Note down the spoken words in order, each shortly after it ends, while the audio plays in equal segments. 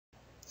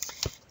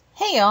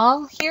Hey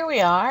y'all, here we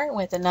are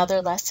with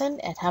another lesson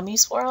at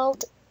Hummy's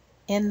World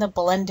in the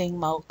blending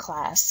mode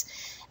class.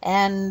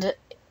 And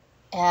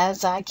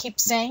as I keep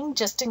saying,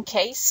 just in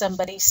case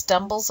somebody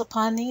stumbles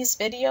upon these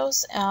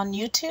videos on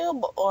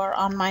YouTube or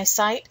on my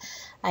site,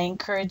 I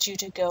encourage you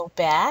to go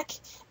back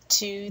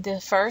to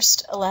the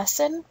first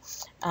lesson,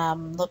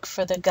 look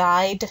for the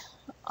guide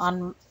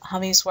on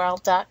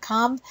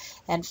hummysworld.com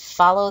and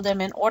follow them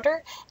in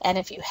order. And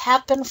if you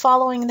have been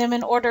following them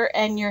in order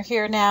and you're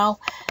here now,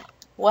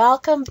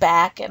 welcome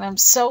back, and I'm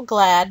so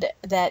glad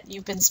that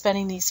you've been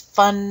spending these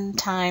fun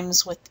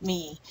times with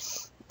me.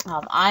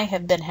 I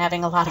have been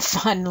having a lot of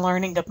fun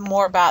learning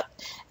more about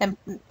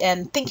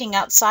and thinking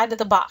outside of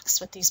the box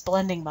with these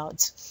blending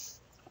modes.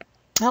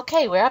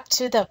 Okay, we're up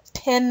to the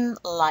pin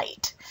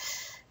light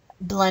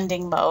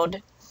blending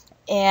mode,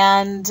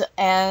 and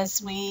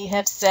as we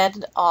have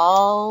said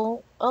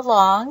all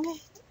along,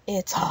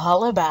 it's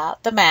all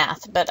about the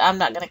math, but I'm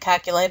not going to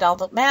calculate all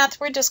the math.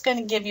 We're just going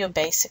to give you a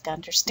basic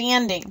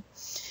understanding.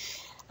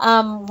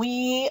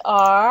 We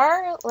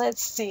are,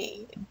 let's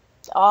see,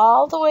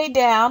 all the way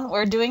down,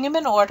 we're doing them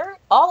in order,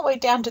 all the way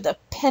down to the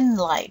pin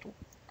light,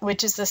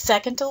 which is the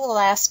second to the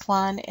last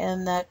one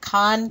in the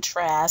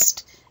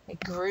contrast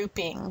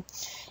grouping.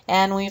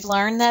 And we've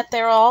learned that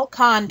they're all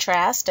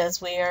contrast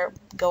as we are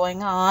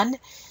going on,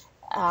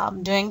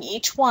 doing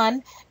each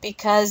one,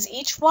 because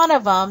each one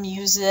of them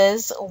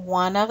uses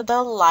one of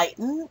the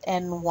lighten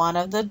and one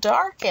of the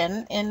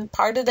darken in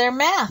part of their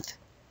math.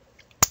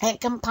 It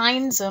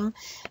combines them,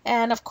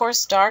 and of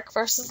course dark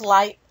versus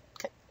light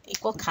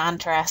equal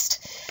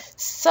contrast.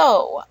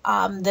 So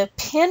the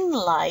pin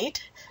light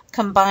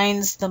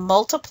combines the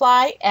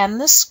multiply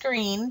and the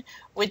screen,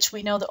 which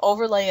we know the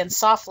overlay and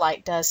soft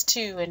light does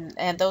too,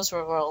 and those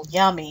were real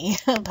yummy,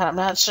 but I'm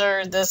not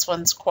sure this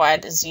one's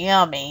quite as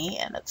yummy,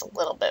 and it's a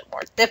little bit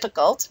more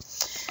difficult.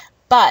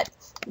 But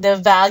the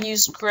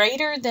values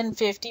greater than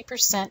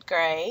 50%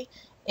 gray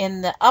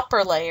in the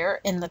upper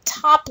layer, in the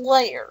top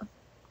layer.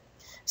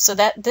 So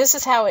that this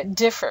is how it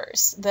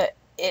differs. That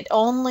it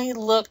only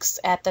looks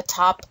at the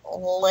top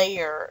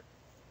layer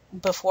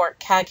before it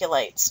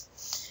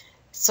calculates.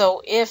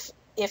 So if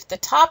the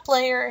top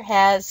layer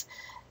has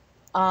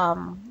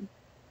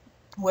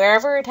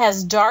wherever it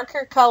has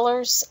darker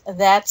colors,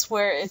 that's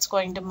where it's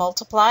going to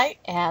multiply,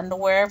 and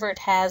wherever it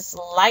has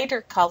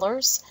lighter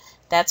colors,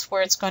 that's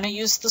where it's going to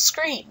use the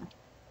screen.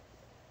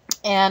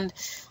 And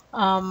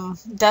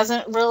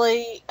doesn't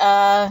really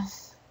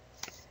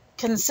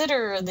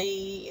consider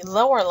the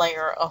lower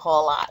layer a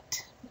whole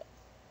lot.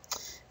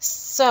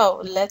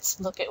 So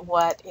let's look at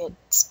what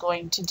it's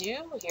going to do.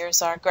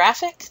 Here's our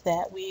graphic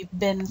that we've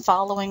been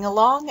following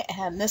along,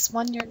 and this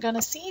one you're going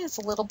to see is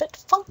a little bit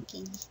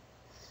funky.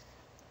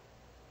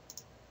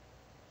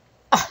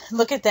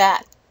 Look at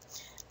that.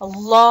 A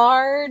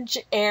large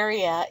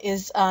area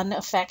is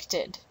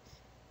unaffected.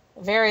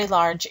 Very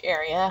large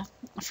area,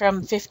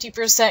 from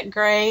 50%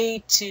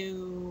 gray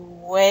to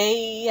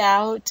way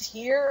out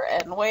here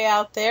and way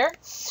out there,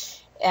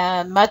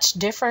 and much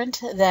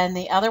different than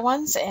the other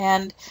ones,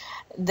 and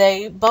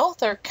they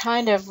both are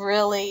kind of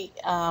really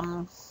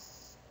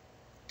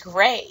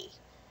gray.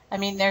 I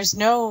mean, there's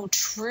no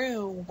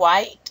true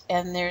white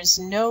and there's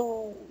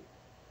no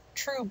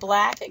true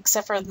black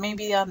except for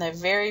maybe on the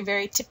very,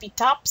 very tippy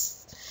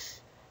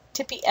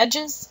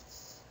edges.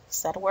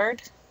 Is that a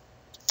word?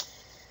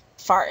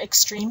 Far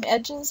extreme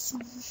edges.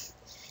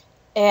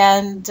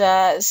 And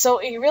so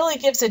it really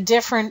gives a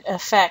different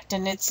effect,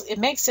 and it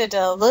makes it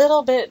a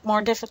little bit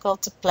more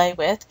difficult to play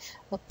with,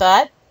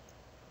 but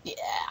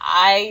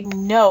I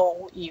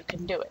know you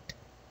can do it.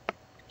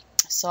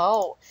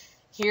 So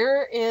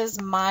here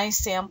is my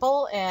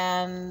sample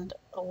and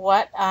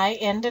what I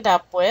ended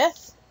up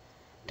with.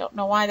 Don't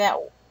know why that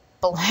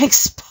blank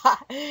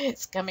spot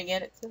is coming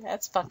in.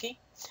 That's funky.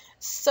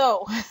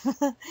 So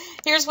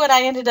here's what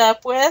I ended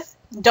up with.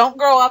 Don't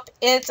grow up,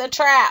 it's a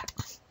trap.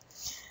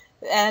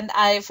 And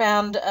I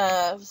found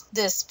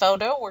this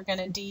photo. We're going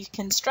to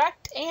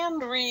deconstruct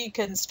and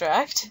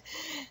reconstruct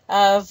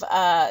of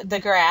the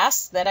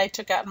grass that I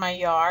took out in my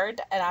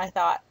yard. And I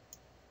thought,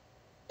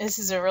 this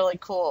is a really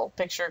cool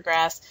picture of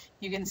grass.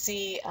 You can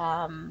see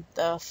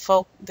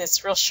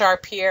this real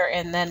sharp here,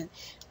 and then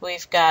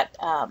we've got,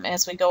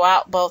 as we go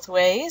out both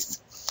ways,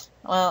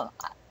 well,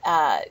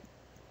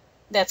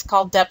 that's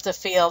called depth of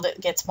field. It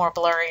gets more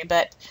blurry,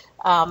 but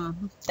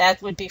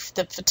that would be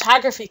the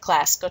photography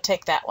class. Go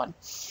take that one.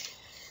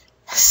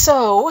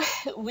 So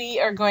we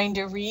are going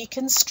to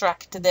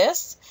reconstruct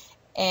this,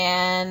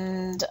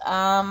 and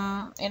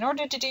in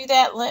order to do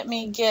that, let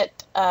me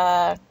get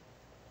the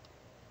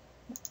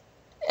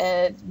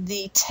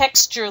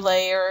texture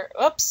layer.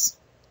 Oops,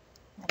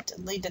 I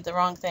deleted the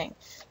wrong thing.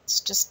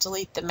 Let's just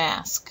delete the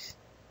mask.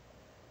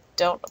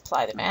 Don't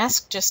apply the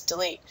mask, just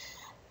delete.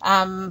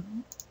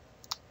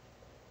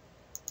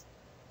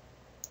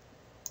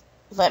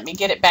 Let me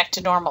get it back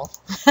to normal.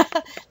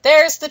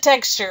 There's the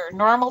texture,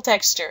 normal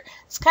texture.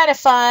 It's kind of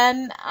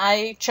fun.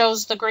 I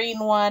chose the green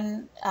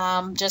one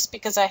just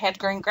because I had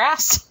green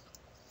grass.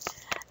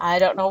 I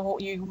don't know,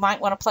 you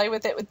might want to play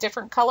with it with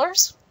different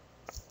colors.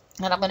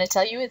 And I'm going to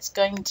tell you it's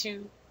going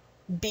to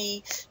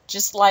be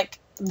just like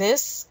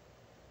this,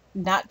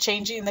 not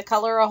changing the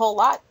color a whole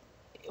lot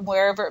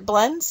wherever it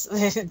blends.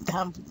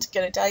 I'm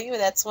going to tell you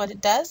that's what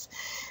it does.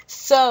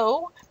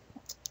 So,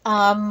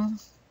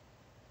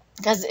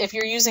 because if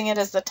you're using it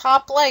as the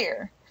top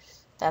layer,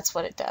 that's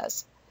what it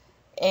does.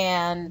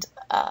 And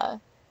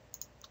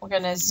we're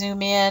going to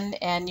zoom in,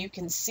 and you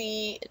can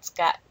see it's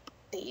got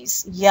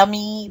these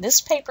yummy,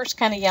 this paper's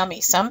kind of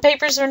yummy. Some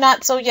papers are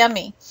not so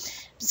yummy.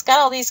 It's got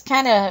all these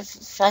kind of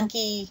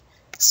funky,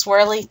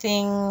 swirly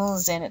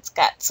things, and it's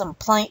got some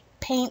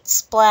paint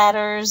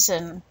splatters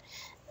and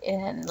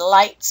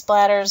light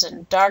splatters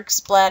and dark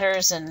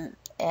splatters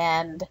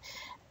and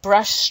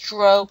brush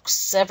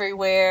strokes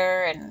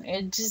everywhere,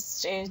 and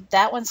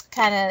that one's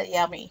kind of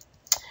yummy.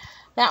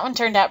 That one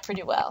turned out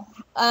pretty well.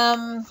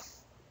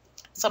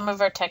 Some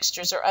of our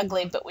textures are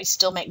ugly, but we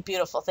still make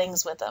beautiful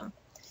things with them.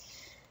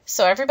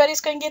 So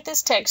everybody's going to get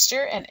this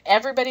texture, and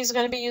everybody's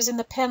going to be using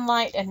the pen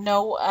light and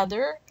no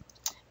other.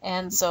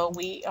 And so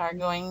we are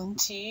going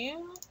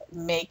to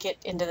make it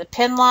into the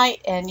pen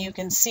light, and you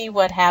can see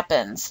what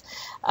happens.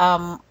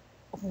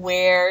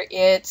 Where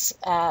it's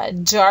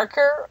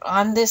darker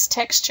on this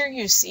texture,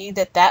 you see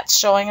that that's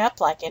showing up,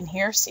 like in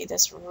here. See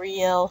this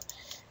real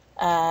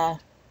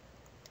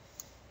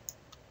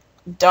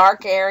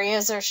dark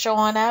areas are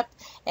showing up,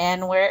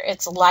 and where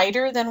it's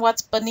lighter than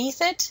what's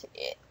beneath it,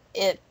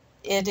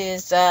 it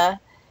is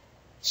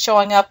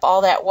showing up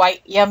all that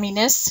white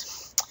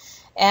yumminess.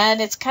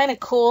 And it's kind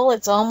of cool.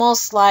 It's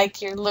almost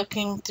like you're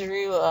looking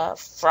through a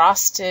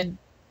frosted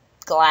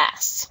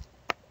glass.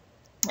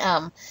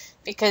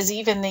 Because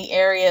even the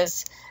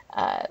areas,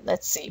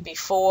 let's see,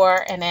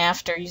 before and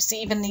after, you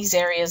see even these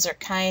areas are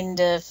kind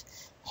of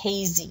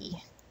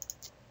hazy.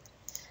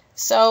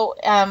 So,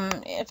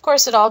 of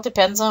course, it all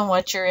depends on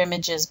what your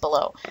image is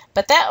below.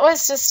 But that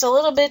was just a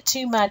little bit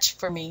too much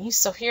for me.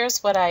 So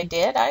here's what I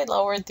did. I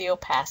lowered the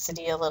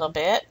opacity a little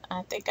bit.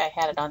 I think I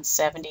had it on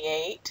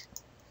 78.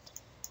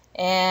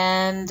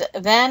 And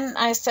then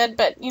I said,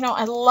 but you know,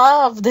 I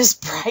love this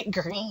bright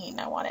green.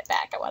 I want it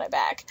back. I want it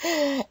back.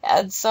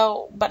 And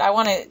so, but I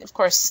want to, of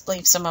course,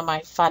 leave some of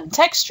my fun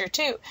texture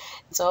too.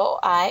 So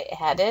I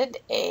added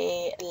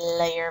a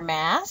layer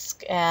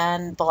mask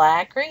and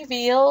black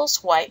reveals,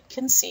 white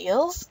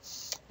conceals.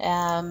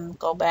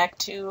 Go back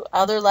to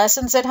other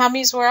lessons at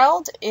Hummy's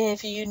World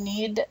if you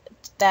need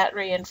that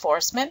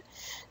reinforcement.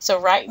 So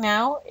right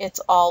now it's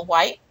all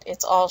white.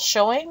 It's all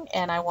showing,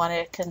 and I want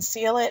to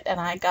conceal it, and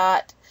I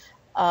got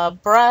a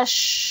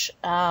brush.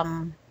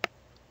 I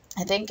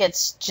think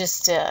it's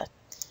just a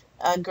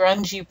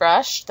grungy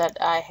brush that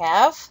I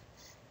have,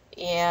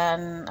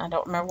 and I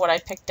don't remember what I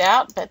picked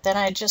out, but then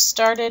I just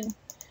started,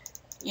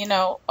 you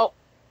know, oh,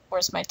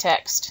 where's my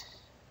text?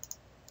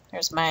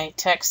 Here's my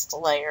text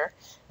layer,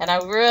 and I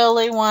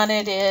really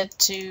wanted it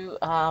to,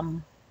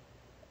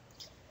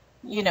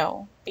 you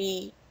know,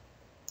 be,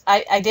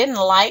 I didn't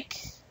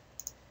like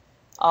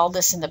all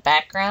this in the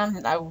background,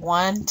 and I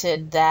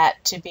wanted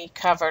that to be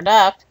covered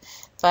up,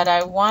 but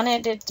I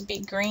wanted it to be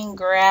green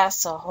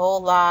grass a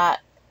whole lot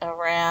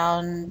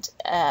around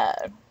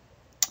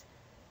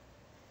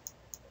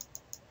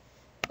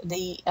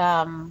the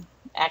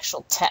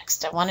actual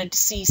text. I wanted to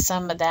see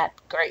some of that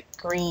great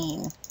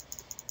green,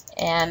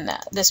 and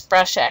this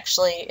brush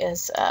actually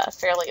is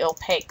fairly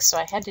opaque, so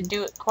I had to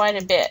do it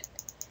quite a bit.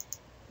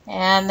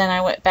 And then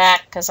I went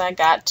back because I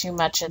got too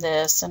much of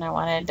this, and I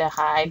wanted to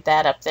hide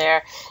that up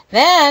there.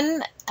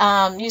 Then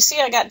you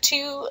see I got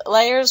two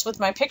layers with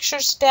my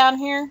pictures down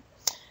here.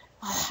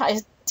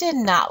 I did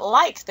not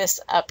like this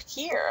up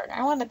here.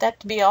 I wanted that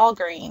to be all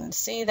green.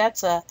 See,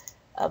 that's a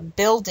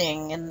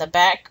building in the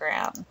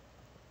background.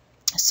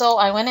 So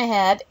I went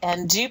ahead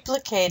and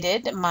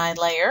duplicated my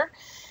layer,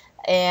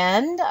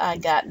 and I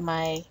got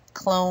my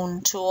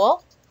clone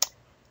tool.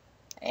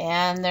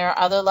 And there are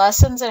other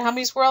lessons at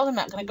Hummy's World. I'm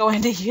not going to go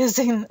into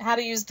using how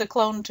to use the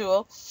clone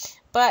tool,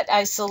 but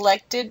I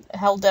selected,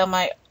 held down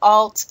my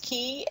Alt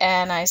key,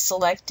 and I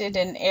selected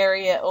an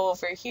area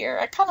over here.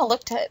 I kind of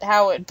looked at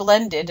how it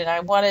blended, and I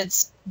wanted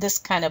this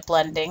kind of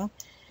blending,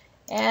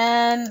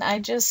 and I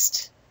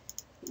just,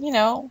 you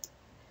know,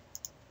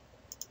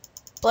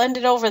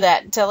 blended over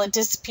that until it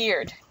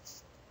disappeared.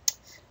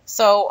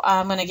 So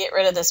I'm going to get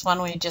rid of this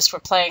one we just were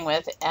playing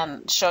with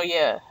and show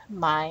you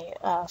my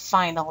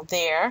final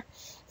there.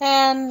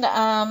 And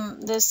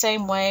the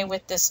same way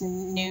with this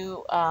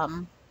new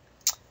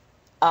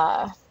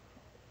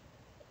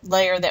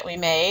layer that we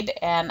made,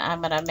 and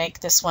I'm going to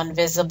make this one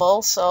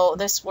visible. So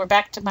this, we're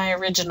back to my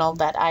original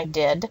that I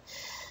did.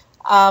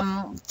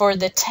 For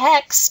the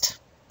text,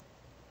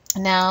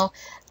 now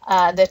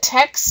the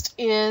text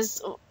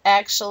is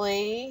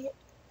actually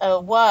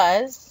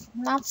was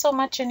not so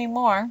much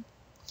anymore.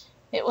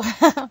 It was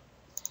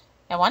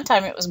at one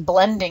time it was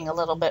blending a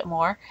little bit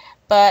more,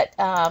 but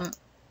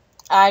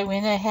I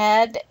went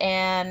ahead,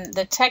 and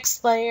the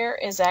text layer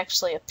is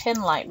actually a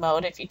pen light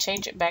mode. If you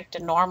change it back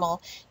to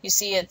normal, you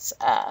see it's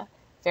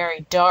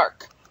very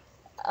dark,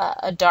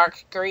 a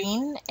dark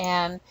green,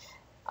 and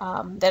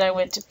then I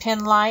went to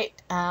pen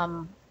light,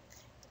 and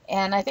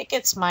And I think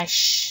it's my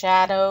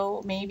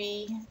shadow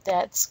maybe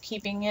that's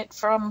keeping it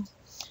from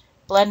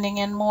blending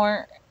in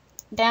more.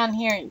 Down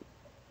here,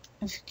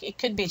 it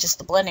could be just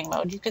the blending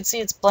mode. You can see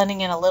it's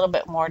blending in a little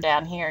bit more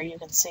down here. You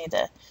can see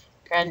the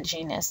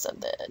grunginess of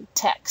the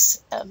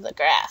text of the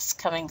grass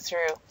coming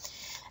through.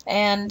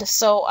 And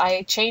so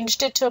I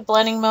changed it to a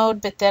blending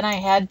mode, but then I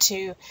had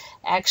to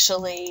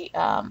actually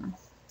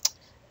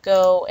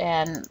go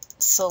and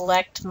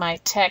select my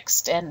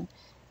text and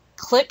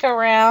click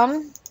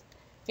around,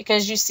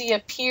 because you see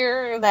up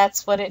here,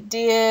 that's what it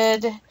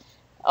did.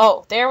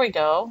 Oh, there we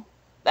go.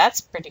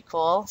 That's pretty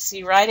cool.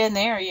 See, right in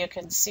there you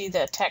can see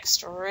the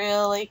text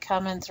really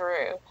coming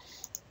through.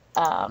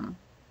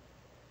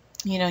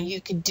 You know, you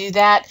could do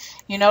that.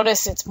 You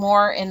notice it's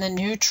more in the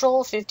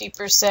neutral,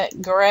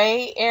 50%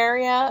 gray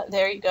area.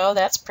 There you go.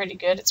 That's pretty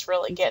good. It's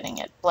really getting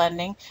it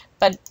blending.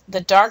 But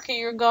the darker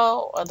you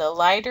go or the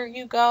lighter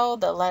you go,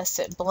 the less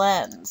it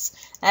blends.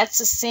 That's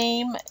the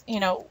same, you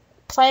know,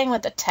 playing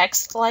with the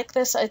text like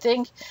this, I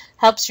think,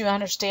 helps you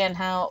understand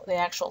how the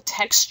actual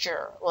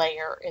texture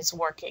layer is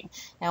working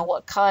and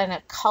what kind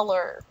of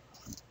color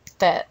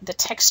that the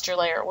texture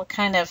layer, what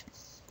kind of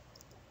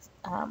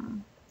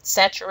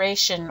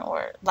saturation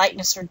or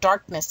lightness or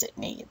darkness it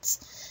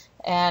needs.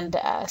 And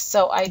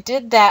so I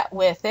did that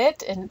with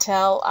it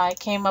until I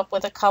came up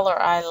with a color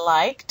I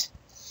liked,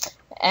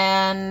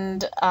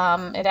 and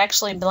it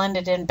actually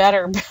blended in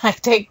better, I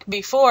think,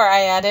 before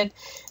I added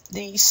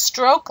the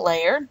stroke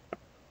layer.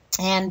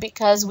 And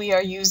because we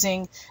are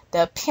using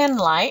the pin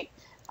light,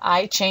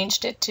 I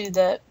changed it to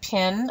the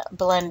pin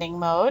blending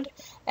mode,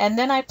 and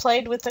then I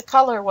played with the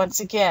color once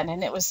again,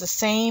 and it was the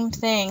same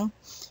thing.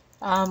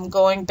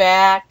 Going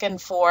back and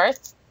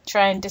forth,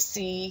 trying to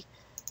see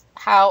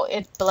how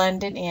it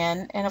blended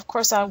in. And of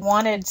course I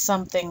wanted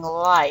something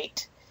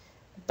light,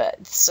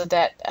 but so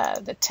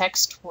that the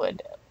text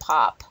would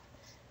pop,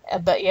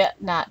 but yet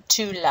not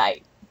too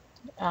light.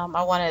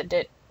 I wanted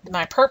it,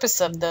 my purpose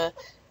of the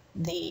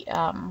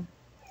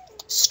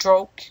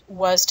stroke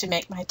was to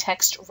make my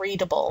text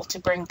readable, to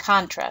bring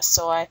contrast.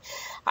 So I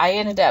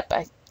ended up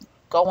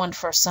going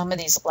for some of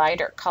these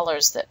lighter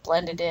colors that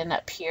blended in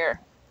up here.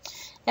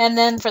 And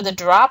then for the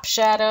drop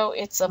shadow,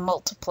 it's a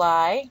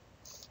multiply.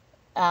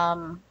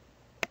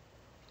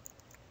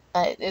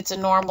 It's a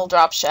normal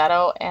drop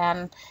shadow,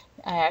 and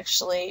I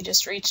actually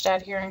just reached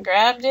out here and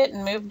grabbed it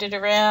and moved it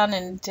around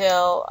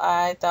until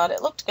I thought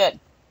it looked good.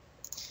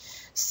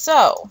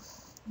 So,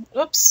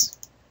 oops.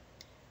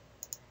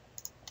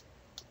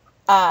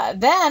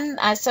 Then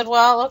I said,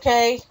 well,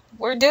 okay,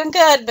 we're doing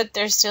good, but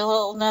there's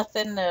still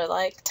nothing to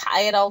like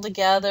tie it all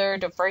together,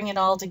 to bring it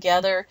all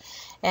together.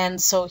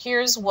 And so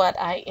here's what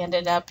I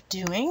ended up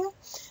doing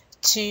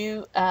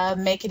to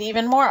make it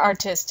even more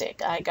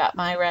artistic. I got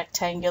my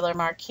rectangular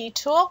marquee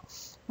tool,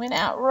 went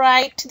out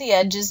right to the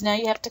edges. Now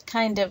you have to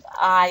kind of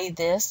eye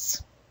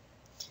this.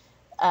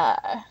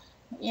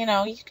 You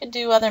know, you could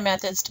do other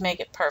methods to make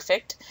it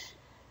perfect.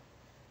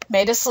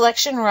 Made a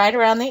selection right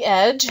around the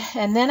edge,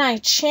 and then I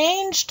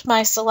changed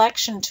my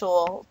selection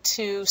tool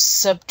to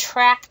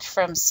subtract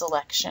from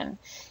selection.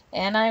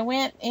 And I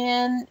went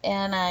in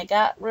and I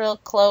got real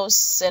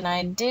close and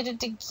I did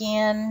it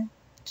again,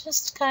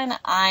 just kind of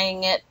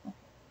eyeing it.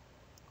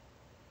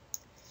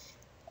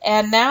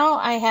 And now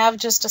I have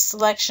just a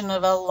selection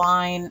of a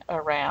line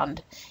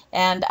around,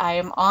 and I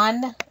am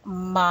on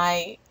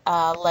my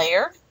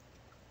layer.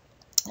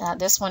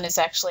 This one is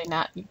actually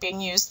not being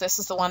used. This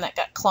is the one that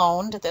got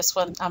cloned. This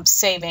one I'm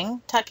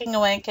saving, tucking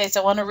away in case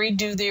I want to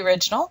redo the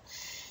original.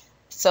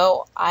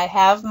 So I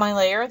have my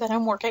layer that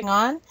I'm working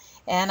on,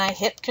 and I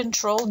hit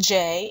Control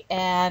J,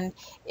 and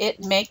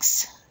it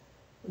makes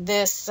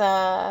this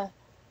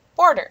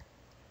border.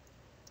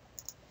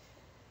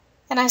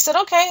 And I said,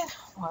 okay,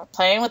 we're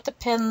playing with the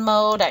pin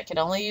mode. I can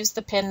only use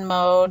the pin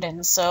mode,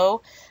 and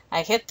so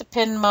I hit the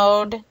pin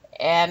mode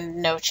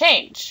and no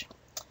change.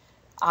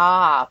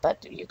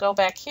 But you go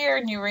back here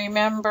and you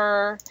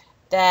remember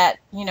that,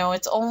 you know,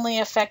 it's only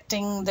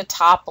affecting the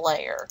top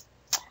layer.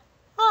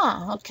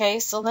 Okay,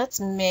 so let's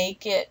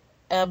make it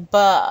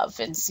above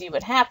and see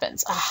what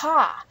happens.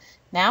 Aha!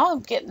 Now I'm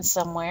getting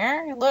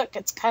somewhere. Look,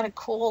 it's kind of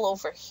cool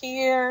over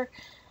here.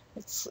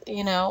 It's,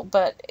 you know,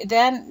 but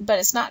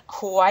it's not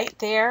quite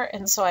there,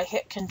 and so I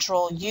hit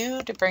Control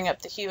U to bring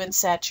up the hue and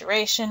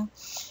saturation,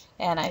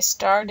 and I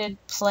started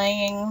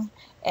playing.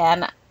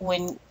 And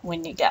when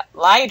you got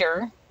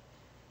lighter,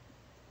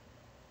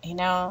 you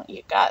know,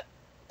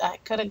 I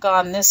could have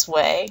gone this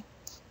way,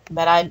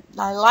 but I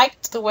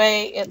liked the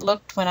way it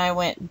looked when I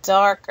went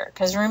darker,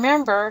 because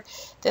remember,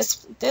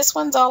 this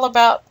one's all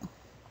about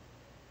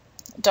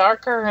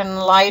darker and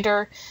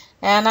lighter.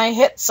 And I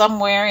hit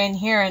somewhere in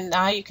here, and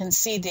now you can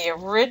see the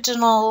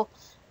original,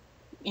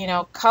 you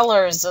know,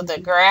 colors of the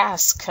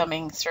grass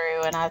coming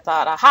through. And I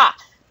thought, aha,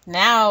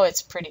 now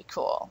it's pretty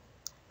cool.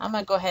 I'm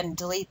going to go ahead and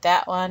delete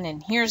that one.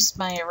 And here's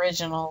my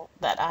original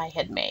that I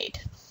had made,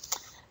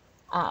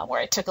 where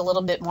I took a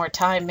little bit more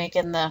time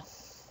making the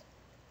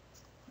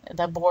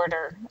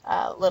border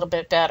a little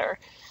bit better.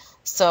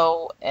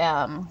 So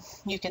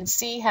you can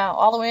see how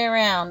all the way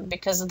around,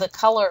 because of the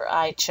color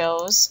I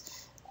chose,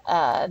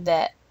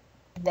 that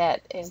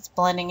is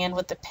blending in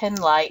with the pin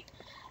light,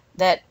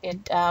 that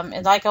it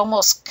like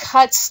almost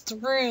cuts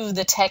through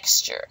the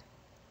texture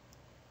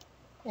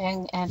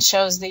and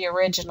shows the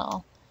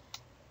original.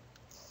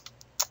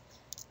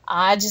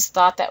 I just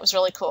thought that was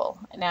really cool.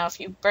 Now if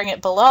you bring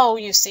it below,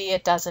 you see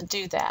it doesn't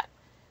do that.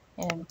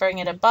 And bring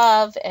it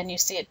above and you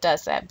see it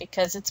does that,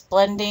 because it's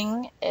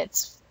blending,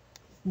 it's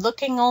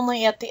looking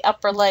only at the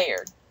upper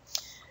layer.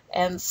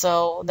 And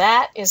so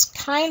that is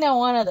kind of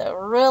one of the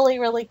really,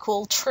 really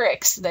cool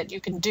tricks that you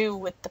can do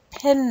with the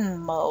pin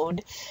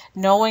mode,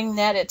 knowing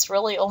that it's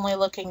really only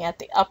looking at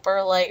the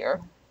upper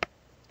layer.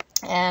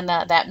 And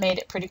that made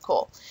it pretty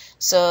cool.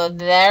 So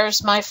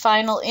there's my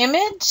final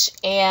image,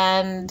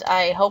 and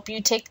I hope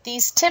you take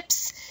these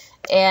tips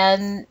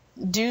and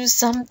do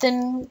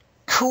something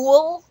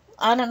cool.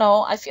 I don't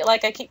know, I feel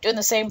like I keep doing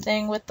the same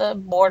thing with the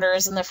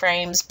borders and the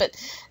frames, but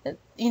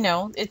you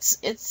know,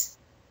 it's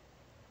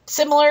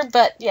similar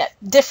but yet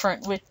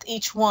different with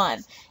each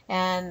one.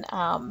 And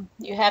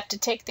you have to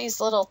take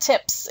these little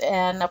tips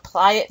and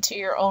apply it to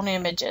your own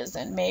images,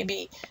 and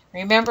maybe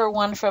remember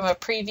one from a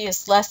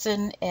previous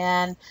lesson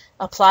and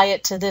apply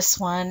it to this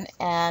one,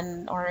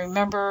 and or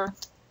remember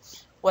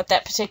what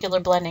that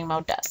particular blending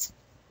mode does.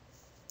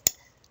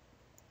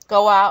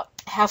 Go out,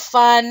 have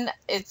fun.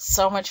 It's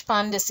so much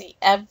fun to see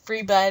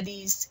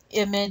everybody's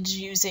image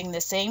using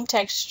the same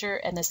texture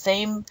and the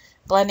same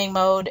blending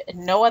mode,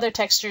 no other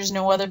textures,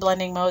 no other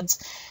blending modes,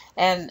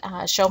 and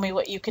show me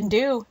what you can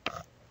do.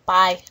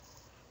 Bye.